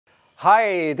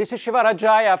Hi, this is Shiva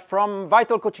Rajaya from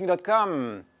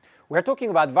vitalcoaching.com. We're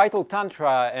talking about Vital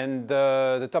Tantra, and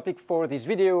the topic for this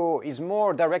video is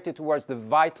more directed towards the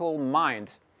vital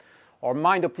mind or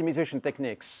mind optimization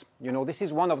techniques. You know, this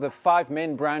is one of the 5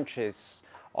 main branches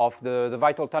of the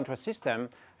Vital Tantra system,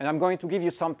 and I'm going to give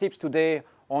you some tips today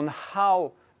on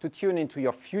how to tune into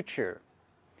your future.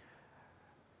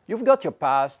 You've got your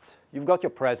past, you've got your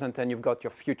present, and you've got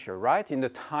your future, right, in the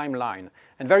timeline.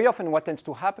 And very often what tends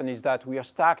to happen is that we are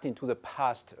stuck into the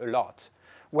past a lot.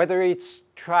 Whether it's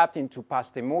trapped into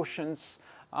past emotions,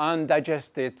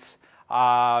 undigested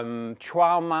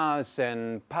traumas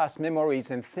and past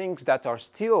memories and things that are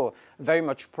still very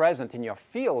much present in your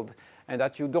field and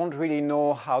that you don't really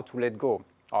know how to let go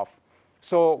of.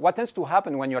 So what tends to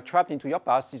happen when you're trapped into your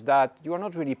past is that you are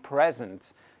not really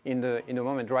present in the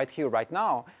moment right here, right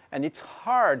now, and it's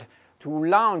hard to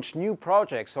launch new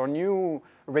projects or new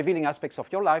revealing aspects of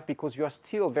your life because you are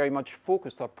still very much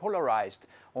focused or polarized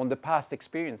on the past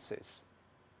experiences.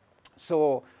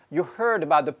 So you heard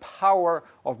about the power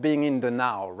of being in the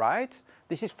now, right?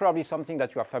 This is probably something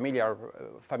that you are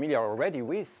familiar already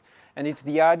with, and it's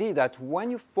the idea that when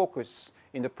you focus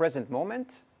in the present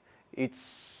moment,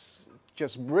 it's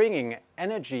just bringing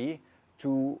energy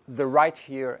to the right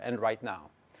here and right now.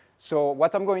 So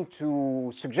what I'm going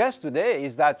to suggest today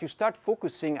is that you start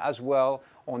focusing as well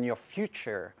on your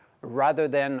future rather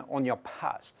than on your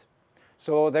past.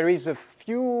 So there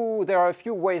are a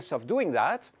few ways of doing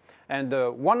that, and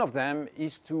one of them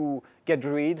is to get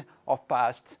rid of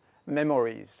past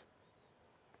memories.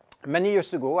 Many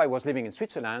years ago, I was living in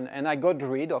Switzerland, and I got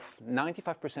rid of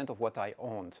 95% of what I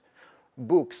owned.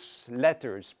 Books,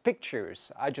 letters,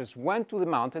 pictures. I just went to the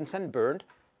mountains and burned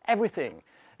everything.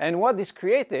 And what this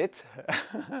created,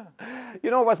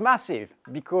 was massive,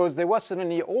 because there was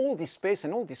suddenly all this space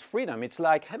and all this freedom. It's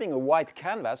like having a white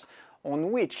canvas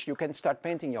on which you can start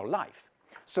painting your life.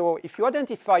 So if you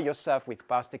identify yourself with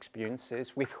past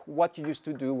experiences, with what you used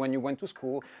to do when you went to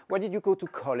school, where did you go to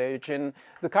college, and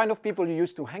the kind of people you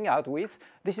used to hang out with,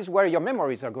 this is where your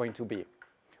memories are going to be.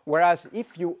 Whereas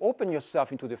if you open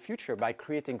yourself into the future by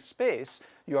creating space,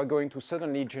 you are going to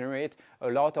suddenly generate a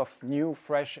lot of new,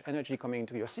 fresh energy coming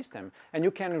into your system. And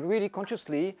you can really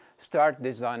consciously start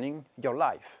designing your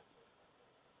life.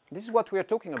 This is what we are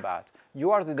talking about.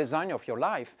 You are the designer of your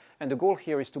life, and the goal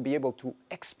here is to be able to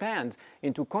expand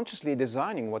into consciously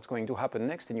designing what's going to happen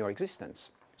next in your existence.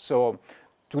 So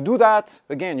to do that,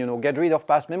 again, get rid of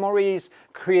past memories,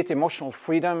 create emotional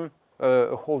freedom,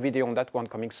 a whole video on that one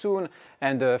coming soon,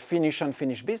 and finish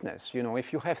unfinished business.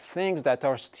 If you have things that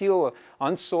are still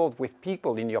unsolved with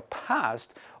people in your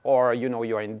past, or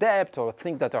you're in debt, or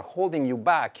things that are holding you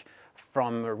back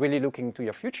from really looking to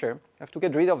your future, you have to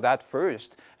get rid of that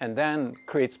first, and then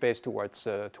create space towards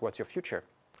your future.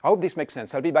 I hope this makes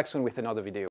sense. I'll be back soon with another video.